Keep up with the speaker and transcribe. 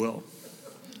Well,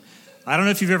 I don't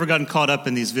know if you've ever gotten caught up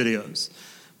in these videos,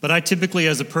 but I typically,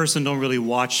 as a person, don't really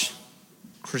watch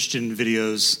Christian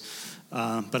videos.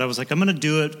 But I was like, I'm going to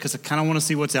do it because I kind of want to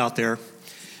see what's out there.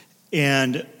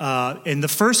 And the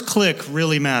first click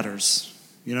really matters,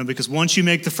 because once you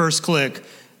make the first click,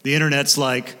 the internet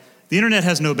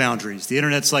has no boundaries. The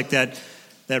internet's like that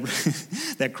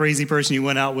that crazy person you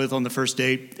went out with on the first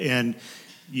date, and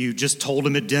you just told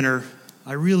him at dinner,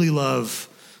 I really love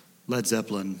Led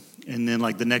Zeppelin. And then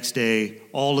the next day,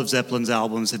 all of Zeppelin's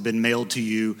albums have been mailed to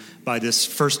you by this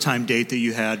first-time date that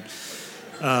you had.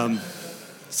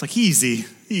 It's like,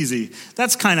 easy.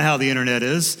 That's kind of how the internet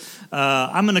is.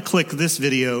 I'm going to click this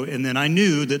video, and then I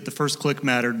knew that the first click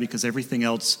mattered because everything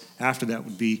else after that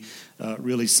would be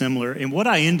really similar. And what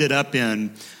I ended up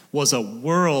in was a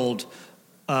world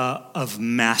of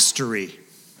mastery,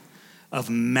 of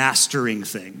mastering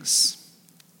things.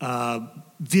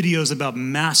 Videos about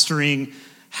mastering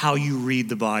how you read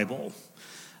the Bible.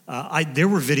 There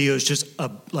were videos just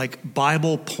like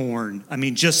Bible porn. I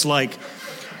mean, just like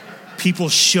people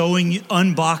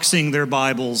unboxing their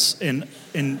Bibles and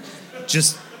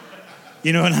just,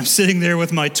 and I'm sitting there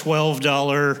with my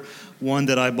 $12 one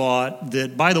that I bought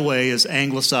that, by the way, is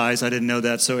anglicized. I didn't know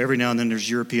that, so every now and then there's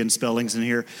European spellings in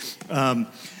here.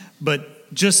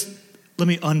 But just let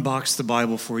me unbox the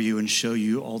Bible for you and show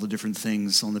you all the different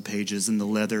things on the pages and the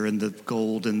leather and the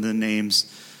gold and the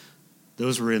names.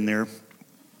 Those were in there.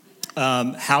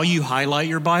 How you highlight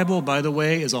your Bible, by the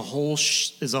way, is a whole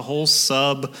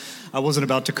sub. I wasn't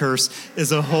about to curse.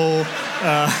 Is a whole.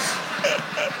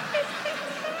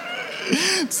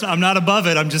 I'm not above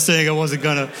it. I'm just saying I wasn't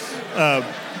gonna.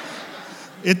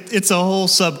 It's a whole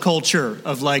subculture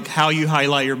of how you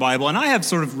highlight your Bible, and I have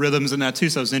sort of rhythms in that too.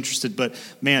 So I was interested, but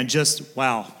man, just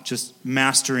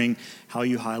mastering how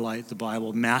you highlight the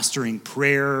Bible, mastering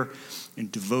prayer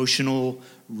and devotional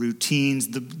routines.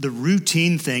 The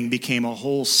routine thing became a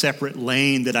whole separate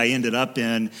lane that I ended up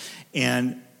in,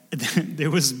 and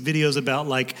there was videos about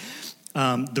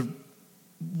the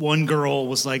one girl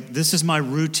was like, this is my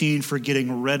routine for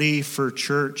getting ready for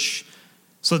church.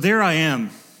 So there I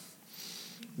am,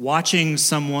 watching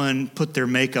someone put their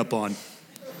makeup on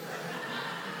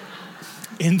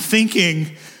and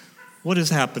thinking, what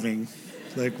is happening?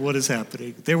 What is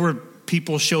happening? There were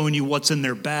people showing you what's in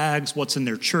their bags, what's in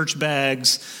their church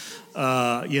bags.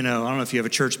 I don't know if you have a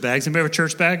church bag. Does anybody have a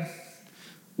church bag?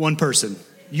 One person.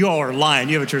 You all are lying.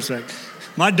 You have a church bag.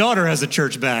 My daughter has a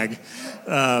church bag.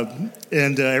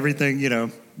 And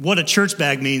everything, what a church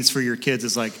bag means for your kids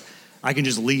is I can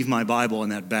just leave my Bible in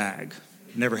that bag,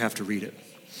 never have to read it.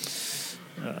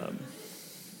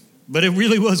 But it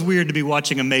really was weird to be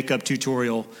watching a makeup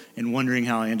tutorial and wondering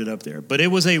how I ended up there. But it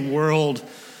was a world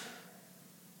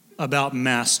about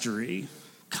mastery,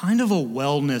 kind of a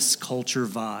wellness culture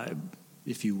vibe,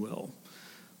 if you will.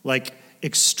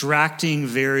 Extracting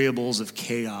variables of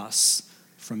chaos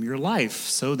from your life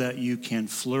so that you can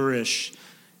flourish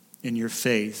in your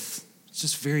faith. It's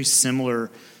just very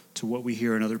similar to what we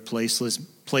hear in other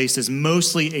places,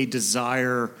 mostly a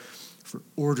desire for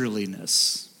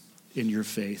orderliness in your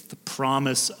faith, the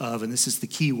promise of, and this is the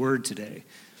key word today,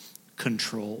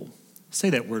 control. Say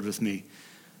that word with me,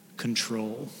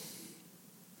 control.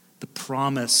 The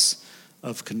promise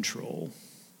of control.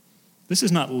 This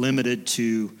is not limited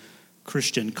to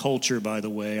Christian culture, by the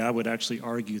way. I would actually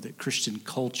argue that Christian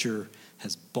culture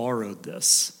has borrowed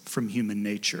this from human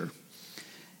nature.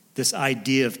 This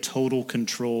idea of total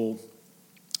control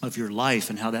of your life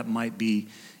and how that might be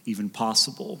even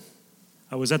possible.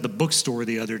 I was at the bookstore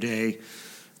the other day.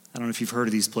 I don't know if you've heard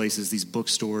of these places, these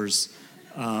bookstores.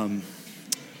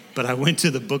 But I went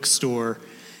to the bookstore,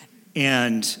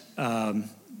 and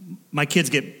my kids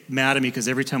get mad at me because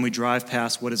every time we drive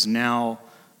past what is now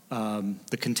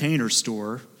the Container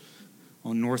Store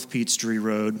on North Peachtree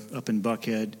Road up in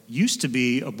Buckhead, used to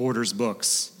be a Borders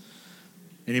Books.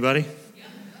 Anybody?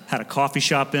 Had a coffee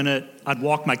shop in it. I'd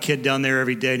walk my kid down there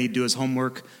every day and he'd do his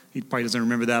homework. He probably doesn't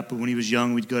remember that, but when he was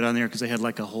young, we'd go down there because they had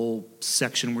a whole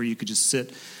section where you could just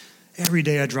sit. Every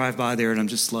day I drive by there and I'm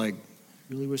just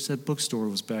really wish that bookstore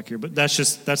was back here, but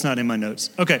that's not in my notes.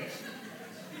 Okay.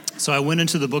 So I went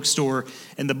into the bookstore,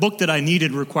 and the book that I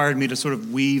needed required me to sort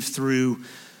of weave through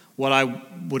what I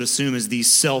would assume is the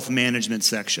self-management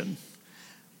section.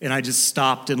 And I just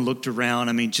stopped and looked around.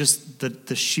 I mean, just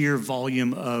the sheer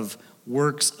volume of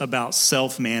works about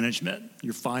self-management,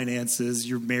 your finances,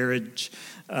 your marriage.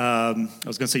 I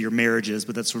was going to say your marriages,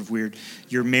 but that's sort of weird.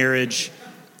 Your marriage,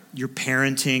 your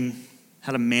parenting,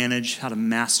 how to manage, how to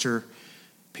master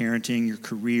parenting, your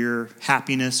career,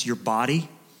 happiness, your body.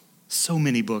 So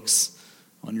many books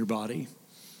on your body.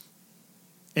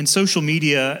 And social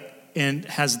media and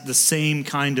has the same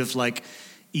kind of like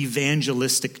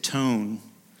evangelistic tone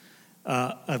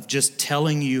of just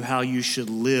telling you how you should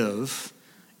live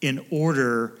in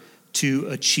order to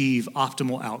achieve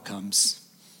optimal outcomes.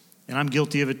 And I'm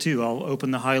guilty of it too. I'll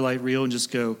open the highlight reel and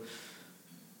just go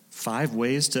 5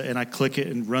 ways to, and I click it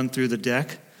and run through the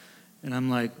deck. And I'm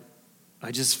like,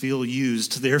 I just feel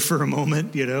used there for a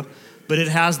moment, But it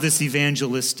has this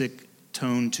evangelistic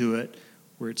tone to it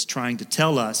where it's trying to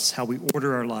tell us how we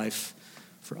order our life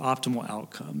for optimal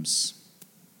outcomes.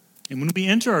 And when we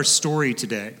enter our story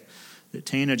today that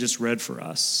Tana just read for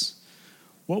us,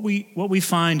 what we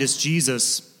find is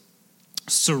Jesus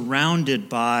surrounded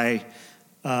by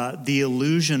the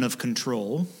illusion of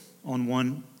control on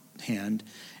one hand,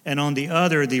 and on the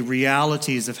other, the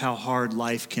realities of how hard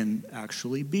life can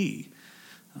actually be.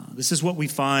 This is what we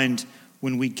find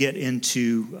when we get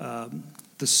into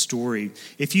the story.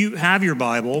 If you have your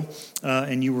Bible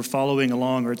and you were following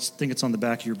along, or I think it's on the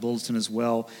back of your bulletin as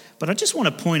well, but I just want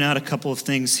to point out a couple of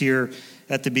things here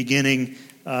at the beginning.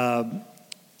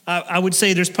 I would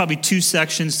say there's probably 2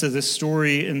 sections to this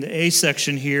story, and the A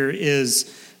section here is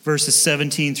verses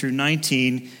 17 through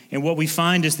 19, and what we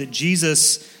find is that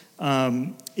Jesus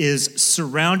is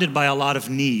surrounded by a lot of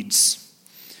needs.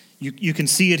 You can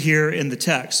see it here in the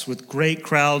text with great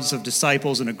crowds of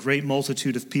disciples and a great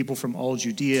multitude of people from all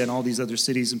Judea and all these other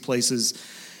cities and places.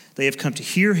 They have come to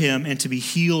hear him and to be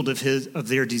healed of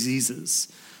their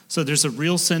diseases. So there's a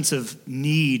real sense of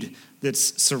need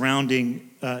that's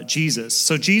surrounding Jesus.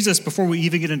 So Jesus, before we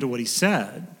even get into what he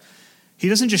said, he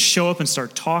doesn't just show up and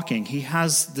start talking. He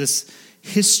has this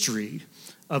history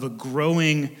of a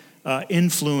growing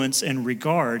influence and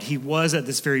regard. He was at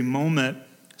this very moment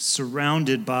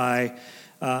surrounded by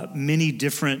many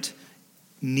different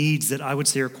needs that I would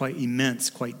say are quite immense,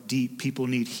 quite deep. People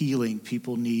need healing.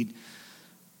 People need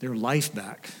their life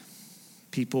back.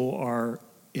 People are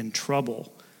in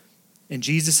trouble. And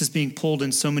Jesus is being pulled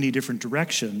in so many different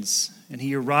directions. And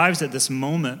he arrives at this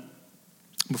moment,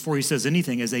 before he says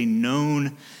anything, as a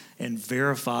known and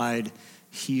verified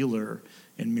healer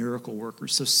and miracle worker.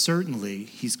 So certainly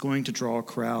he's going to draw a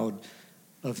crowd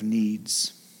of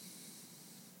needs.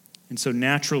 And so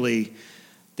naturally,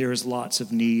 there is lots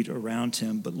of need around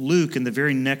him. But Luke, in the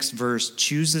very next verse,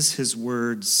 chooses his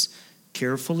words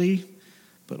carefully,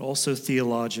 but also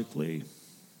theologically.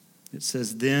 It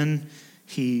says, then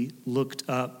he looked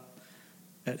up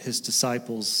at his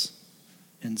disciples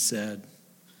and said,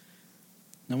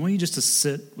 now I want you just to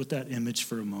sit with that image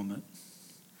for a moment.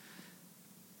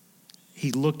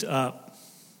 He looked up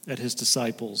at his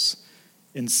disciples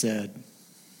and said,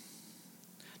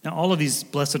 now, all of these,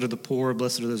 blessed are the poor,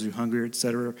 blessed are those who are hungry,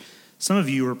 etc. Some of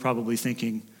you are probably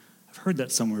thinking, I've heard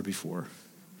that somewhere before.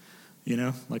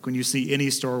 Like when you see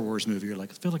any Star Wars movie, you're like,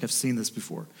 I feel like I've seen this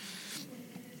before.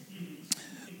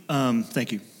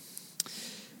 Thank you.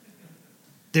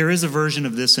 There is a version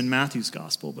of this in Matthew's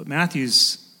gospel, but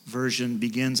Matthew's version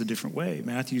begins a different way.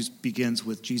 Matthew's begins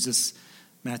with Jesus,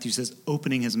 Matthew says,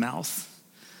 opening his mouth.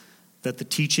 That the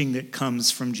teaching that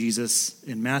comes from Jesus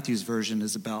in Matthew's version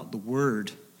is about the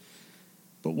word.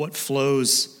 But what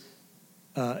flows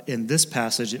in this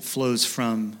passage, it flows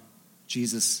from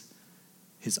Jesus,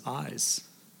 his eyes,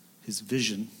 his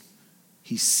vision.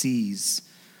 He sees.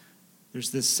 There's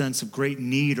this sense of great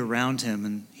need around him,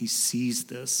 and he sees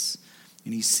this.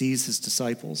 And he sees his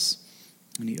disciples.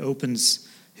 And he opens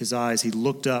his eyes. He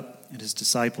looked up at his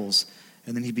disciples,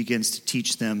 and then he begins to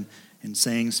teach them and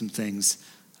saying some things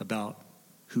about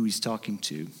who he's talking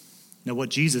to. Now, what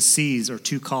Jesus sees are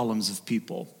 2 columns of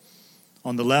people.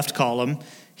 On the left column,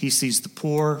 he sees the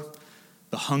poor,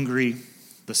 the hungry,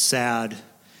 the sad,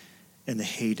 and the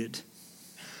hated.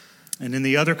 And in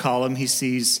the other column, he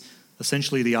sees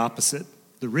essentially the opposite: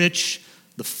 the rich,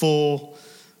 the full,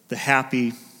 the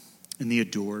happy, and the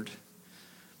adored.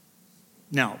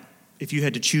 Now, if you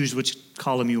had to choose which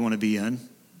column you want to be in,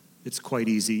 it's quite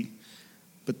easy.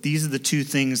 But these are the 2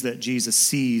 things that Jesus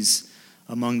sees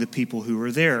among the people who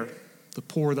are there: the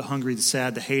poor, the hungry, the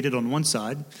sad, the hated on one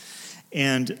side,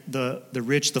 and the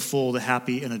rich, the full, the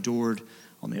happy, and adored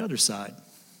on the other side.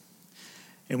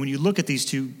 And when you look at these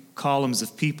 2 columns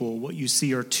of people, what you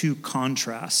see are 2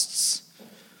 contrasts.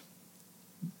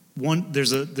 One,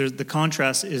 the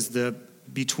contrast is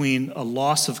between a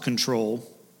loss of control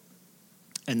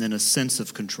and then a sense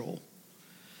of control.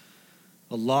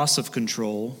 A loss of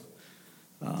control,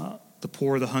 the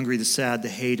poor, the hungry, the sad, the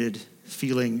hated,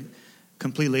 feeling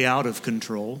completely out of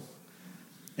control.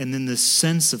 And then this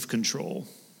sense of control,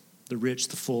 the rich,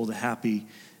 the full, the happy,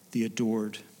 the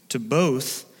adored. To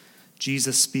both,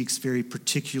 Jesus speaks very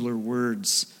particular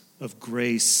words of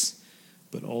grace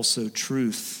but also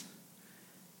truth.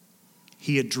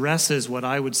 He addresses what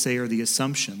I would say are the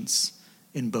assumptions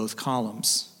in both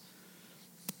columns.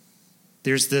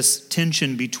 There's this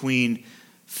tension between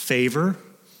favor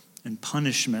and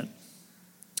punishment,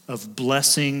 of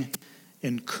blessing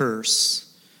and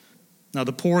curse. Now,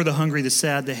 the poor, the hungry, the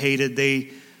sad, the hated,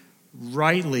 they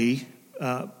rightly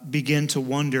begin to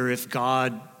wonder if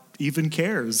God even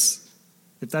cares.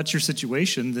 If that's your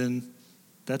situation, then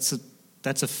that's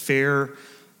a fair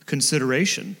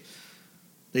consideration.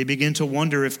 They begin to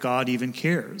wonder if God even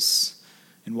cares.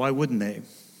 And why wouldn't they?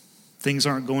 Things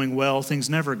aren't going well. Things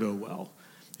never go well.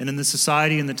 And in the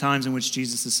society and the times in which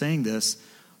Jesus is saying this,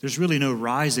 there's really no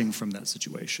rising from that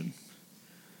situation.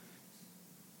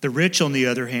 The rich, on the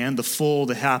other hand, the full,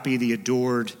 the happy, the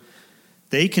adored,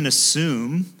 they can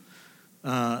assume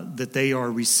that they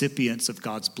are recipients of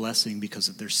God's blessing because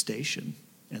of their station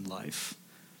in life.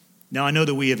 Now, I know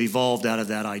that we have evolved out of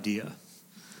that idea,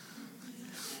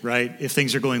 right? If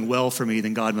things are going well for me,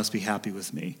 then God must be happy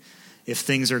with me. If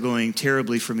things are going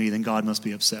terribly for me, then God must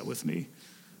be upset with me.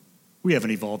 We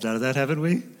haven't evolved out of that, haven't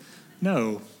we?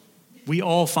 No. We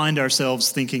all find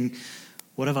ourselves thinking,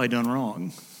 what have I done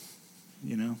wrong?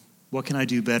 What can I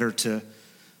do better to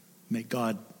make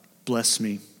God bless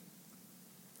me?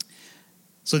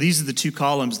 So these are the two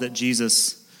columns that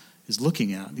Jesus is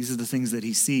looking at. These are the things that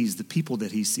he sees, the people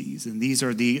that he sees. And these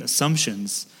are the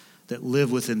assumptions that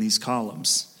live within these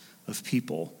columns of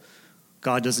people.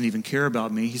 God doesn't even care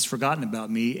about me. He's forgotten about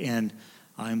me, and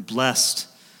I'm blessed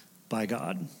by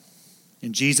God.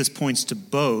 And Jesus points to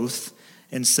both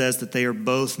and says that they are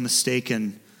both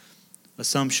mistaken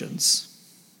assumptions.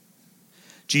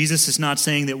 Jesus is not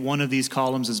saying that one of these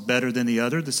columns is better than the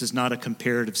other. This is not a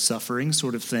comparative suffering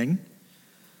sort of thing.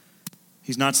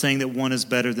 He's not saying that one is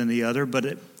better than the other, but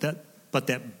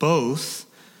that both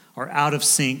are out of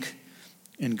sync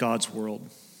in God's world.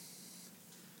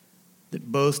 That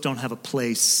both don't have a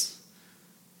place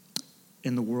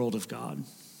in the world of God,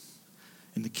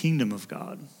 in the kingdom of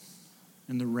God,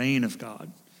 in the reign of God.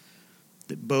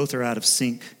 That both are out of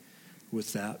sync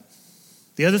with that.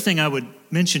 The other thing I would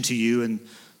mention to you, and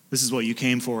this is what you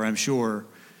came for, I'm sure,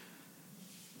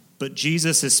 but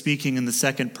Jesus is speaking in the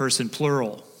second person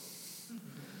plural.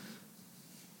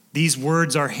 These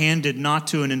words are handed not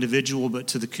to an individual, but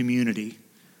to the community.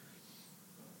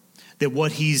 That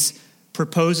what he's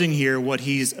proposing here, what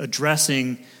he's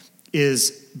addressing,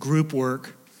 is group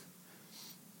work.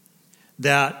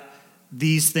 That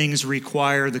these things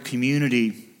require the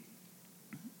community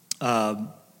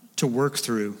to work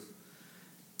through.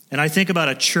 And I think about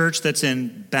a church that's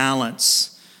in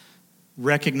balance,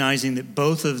 recognizing that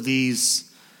both of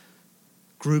these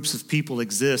groups of people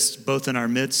exist, both in our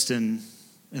midst and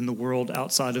in the world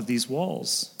outside of these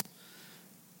walls.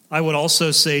 I would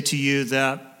also say to you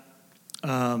that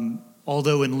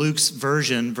although in Luke's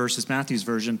version versus Matthew's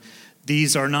version,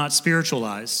 these are not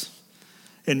spiritualized.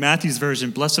 In Matthew's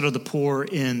version, blessed are the poor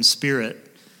in spirit.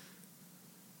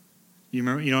 You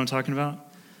know what I'm talking about?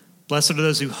 Blessed are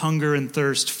those who hunger and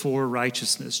thirst for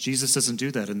righteousness. Jesus doesn't do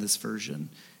that in this version.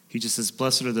 He just says,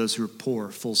 blessed are those who are poor,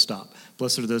 full stop.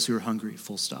 Blessed are those who are hungry,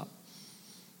 full stop.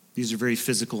 These are very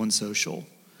physical and social.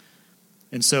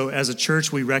 And so as a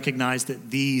church, we recognize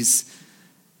that these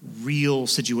real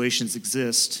situations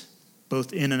exist,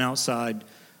 both in and outside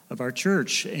of our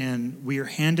church. And we are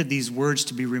handed these words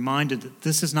to be reminded that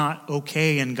this is not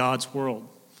okay in God's world.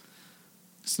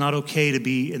 It's not okay to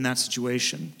be in that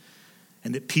situation.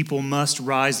 And that people must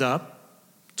rise up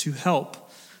to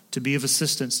help, to be of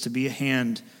assistance, to be a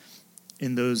hand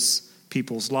in those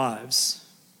people's lives.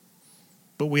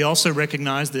 But we also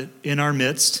recognize that in our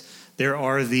midst, there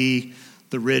are the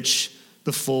rich,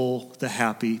 the full, the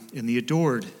happy, and the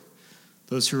adored.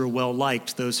 Those who are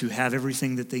well-liked, those who have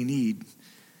everything that they need.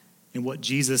 And what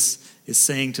Jesus is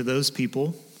saying to those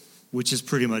people, which is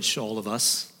pretty much all of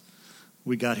us,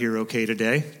 we got here okay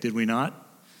today, did we not?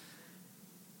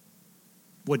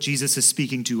 What Jesus is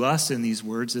speaking to us in these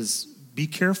words is, be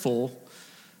careful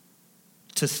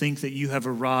to think that you have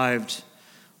arrived,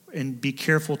 and be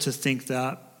careful to think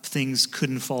that things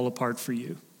couldn't fall apart for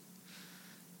you.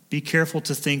 Be careful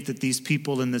to think that these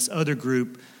people in this other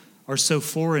group are so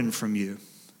foreign from you.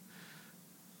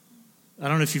 I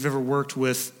don't know if you've ever worked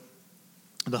with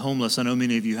the homeless. I know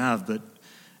many of you have,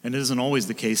 and it isn't always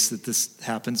the case that this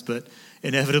happens, but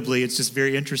inevitably it's just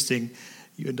very interesting.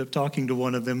 You end up talking to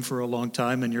one of them for a long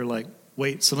time, and you're like,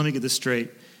 wait, so let me get this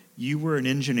straight. You were an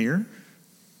engineer?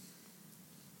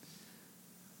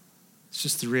 It's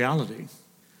just the reality.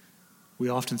 We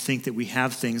often think that we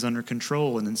have things under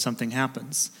control, and then something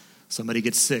happens. Somebody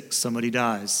gets sick, somebody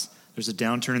dies. There's a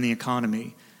downturn in the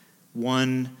economy.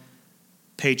 One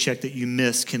paycheck that you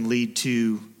miss can lead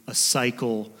to a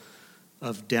cycle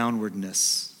of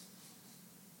downwardness.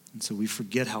 And so we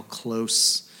forget how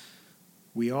close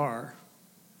we are.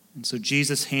 And so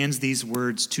Jesus hands these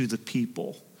words to the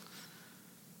people.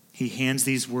 He hands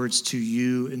these words to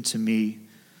you and to me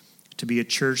to be a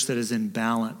church that is in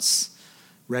balance,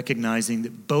 recognizing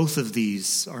that both of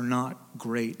these are not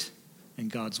great in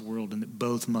God's world and that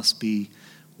both must be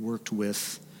worked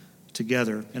with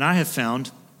together. And I have found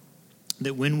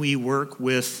that when we work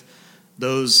with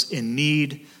those in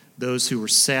need, those who are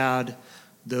sad,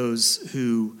 those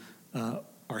who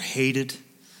are hated,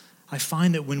 I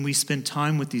find that when we spend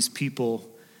time with these people,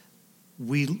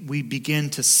 we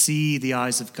begin to see the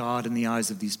eyes of God in the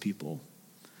eyes of these people.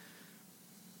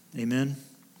 Amen?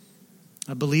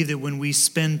 I believe that when we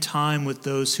spend time with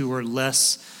those who are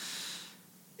less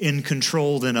in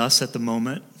control than us at the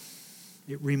moment,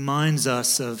 it reminds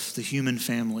us of the human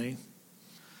family.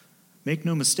 Make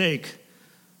no mistake,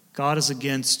 God is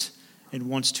against and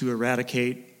wants to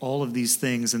eradicate all of these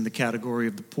things in the category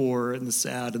of the poor and the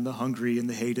sad and the hungry and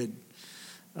the hated.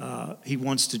 He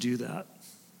wants to do that.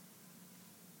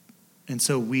 And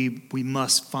so we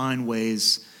must find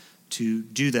ways to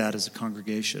do that as a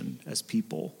congregation, as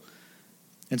people.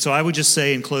 And so I would just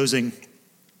say in closing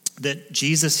that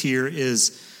Jesus here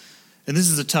is, and this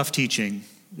is a tough teaching.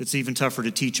 It's even tougher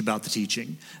to teach about the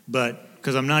teaching, but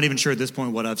because I'm not even sure at this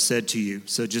point what I've said to you.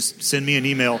 So just send me an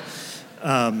email.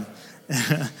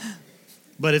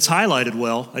 But it's highlighted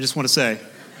well, I just want to say.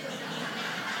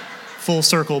 Full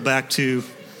circle back to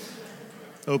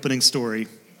opening story.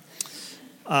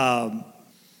 I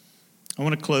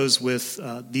want to close with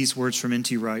these words from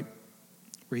N.T. Wright,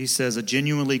 where he says, a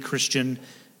genuinely Christian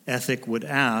ethic would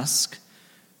ask,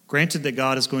 granted that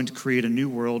God is going to create a new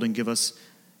world and give us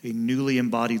a newly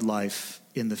embodied life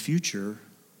in the future,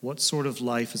 what sort of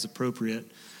life is appropriate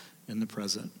in the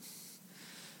present?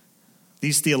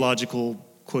 These theological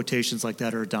quotations like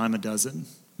that are a dime a dozen.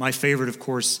 My favorite, of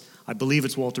course, I believe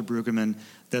it's Walter Brueggemann,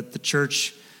 that the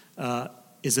church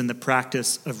is in the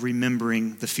practice of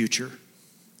remembering the future.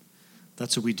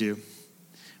 That's what we do.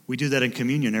 We do that in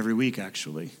communion every week,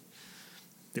 actually.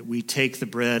 That we take the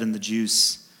bread and the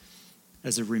juice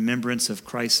as a remembrance of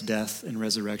Christ's death and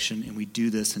resurrection, and we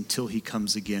do this until he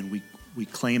comes again. We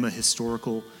claim a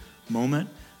historical moment,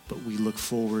 but we look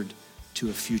forward to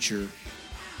a future